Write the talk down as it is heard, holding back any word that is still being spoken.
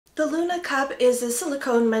The LunaCup is a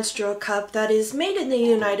silicone menstrual cup that is made in the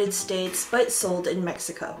United States but sold in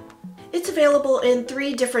Mexico. It's available in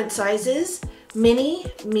 3 different sizes, mini,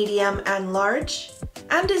 medium, and large,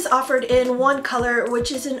 and is offered in one color,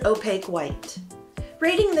 which is an opaque white.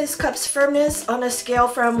 Rating this cup's firmness on a scale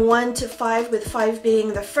from 1 to 5, with 5 being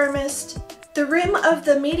the firmest, the rim of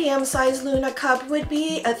the medium-sized LunaCup would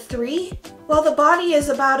be a 3, while the body is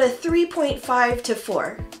about a 3.5 to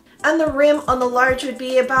 4. And the rim on the large would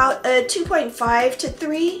be about a 2.5 to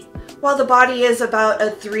 3, while the body is about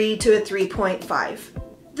a 3 to a 3.5.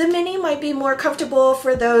 The mini might be more comfortable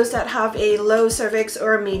for those that have a low cervix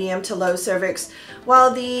or a medium to low cervix,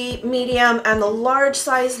 while the medium and the large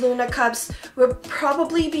size LunaCups would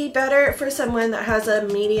probably be better for someone that has a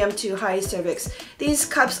medium to high cervix. These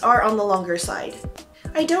cups are on the longer side.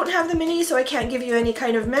 I don't have the mini, so I can't give you any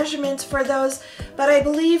kind of measurements for those, but I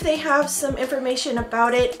believe they have some information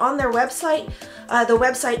about it on their website. The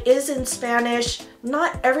website is in Spanish.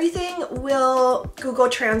 Not everything will Google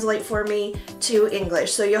Translate for me to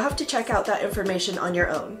English, so you'll have to check out that information on your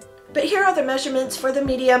own. But here are the measurements for the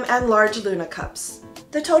medium and large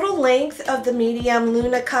LunaCups. The total length of the medium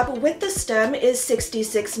LunaCup with the stem is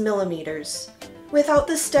 66 millimeters. Without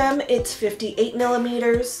the stem, it's 58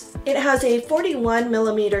 millimeters. It has a 41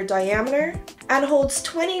 millimeter diameter and holds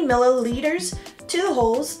 20 milliliters to the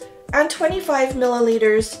holes and 25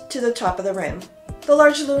 milliliters to the top of the rim. The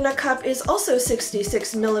large LunaCup is also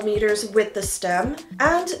 66 millimeters with the stem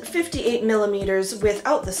and 58 millimeters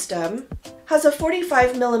without the stem, has a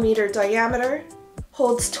 45 millimeter diameter,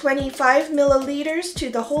 holds 25 milliliters to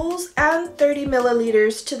the holes and 30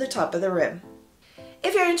 milliliters to the top of the rim.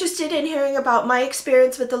 If you're interested in hearing about my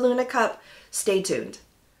experience with the LunaCup, stay tuned.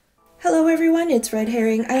 Hello everyone, it's Red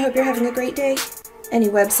Herring. I hope you're having a great day. Any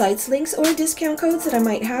websites, links, or discount codes that I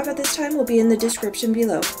might have at this time will be in the description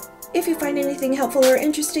below. If you find anything helpful or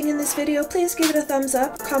interesting in this video, please give it a thumbs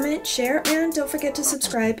up, comment, share, and don't forget to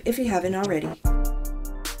subscribe if you haven't already.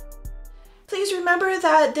 Please remember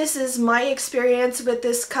that this is my experience with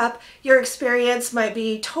this cup. Your experience might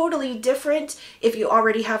be totally different if you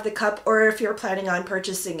already have the cup or if you're planning on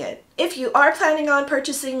purchasing it. If you are planning on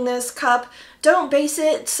purchasing this cup, don't base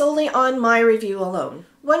it solely on my review alone.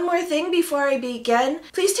 One more thing before I begin,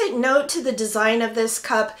 please take note to the design of this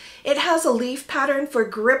cup. It has a leaf pattern for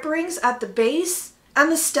grip rings at the base,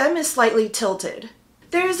 and the stem is slightly tilted.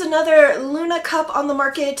 There's another LunaCup on the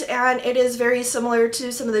market, and it is very similar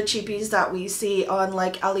to some of the cheapies that we see on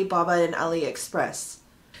like Alibaba and AliExpress.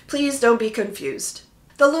 Please don't be confused.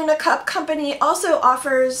 The LunaCup company also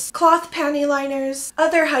offers cloth panty liners,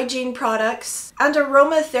 other hygiene products, and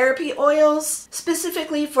aromatherapy oils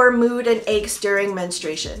specifically for mood and aches during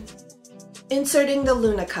menstruation. Inserting the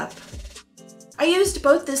LunaCup. I used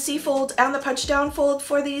both the C-fold and the punch-down fold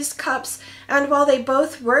for these cups, and while they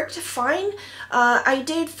both worked fine, I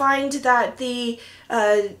did find that the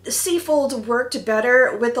C-fold worked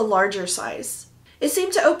better with the larger size. It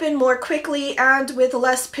seemed to open more quickly and with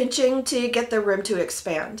less pinching to get the rim to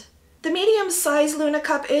expand. The medium-sized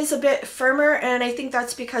LunaCup is a bit firmer, and I think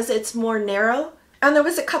that's because it's more narrow. And there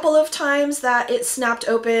was a couple of times that it snapped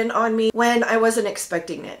open on me when I wasn't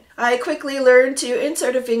expecting it. I quickly learned to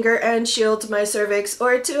insert a finger and shield my cervix,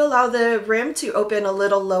 or to allow the rim to open a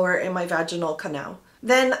little lower in my vaginal canal.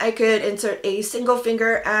 Then I could insert a single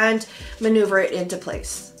finger and maneuver it into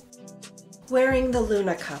place. Wearing the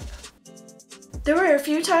LunaCup. There were a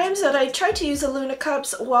few times that I tried to use the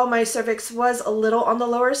LunaCups while my cervix was a little on the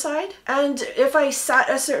lower side, and if I sat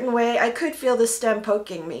a certain way, I could feel the stem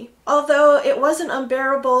poking me. Although it wasn't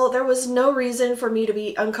unbearable, there was no reason for me to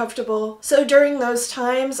be uncomfortable, so during those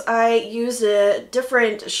times I used a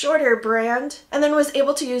different, shorter brand, and then was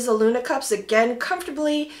able to use the LunaCups again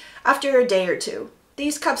comfortably after a day or two.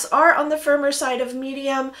 These cups are on the firmer side of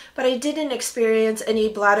medium, but I didn't experience any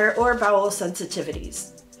bladder or bowel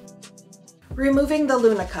sensitivities. Removing the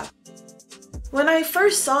LunaCup. When I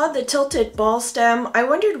first saw the tilted ball stem, I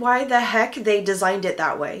wondered why the heck they designed it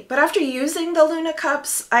that way. But after using the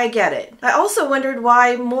LunaCups, I get it. I also wondered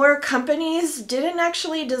why more companies didn't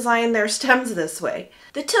actually design their stems this way.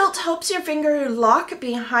 The tilt helps your finger lock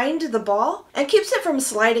behind the ball and keeps it from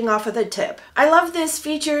sliding off of the tip. I love this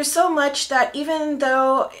feature so much that even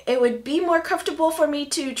though it would be more comfortable for me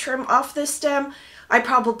to trim off the stem, I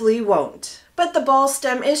probably won't. But the ball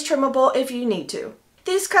stem is trimmable if you need to.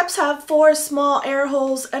 These cups have 4 small air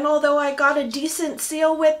holes, and although I got a decent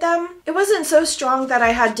seal with them, it wasn't so strong that I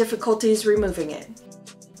had difficulties removing it.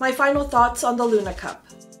 My final thoughts on the LunaCup.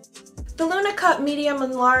 The LunaCup medium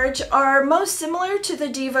and large are most similar to the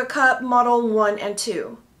Diva Cup Model 1 and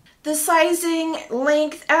 2. The sizing,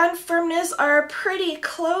 length, and firmness are pretty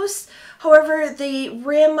close. However, the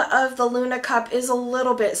rim of the LunaCup is a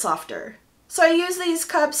little bit softer. So I use these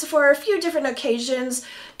cups for a few different occasions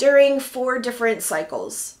during 4 different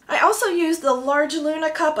cycles. I also used the large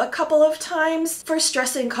LunaCup a couple of times for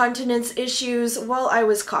stress incontinence issues while I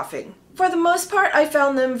was coughing. For the most part, I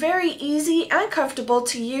found them very easy and comfortable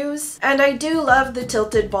to use, and I do love the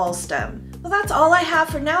tilted ball stem. Well, that's all I have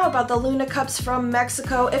for now about the LunaCups from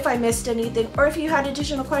Mexico. If I missed anything or if you had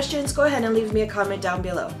additional questions, go ahead and leave me a comment down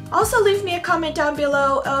below. Also, leave me a comment down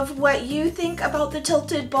below of what you think about the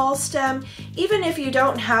tilted ball stem, even if you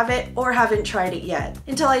don't have it or haven't tried it yet.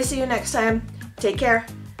 Until I see you next time, take care.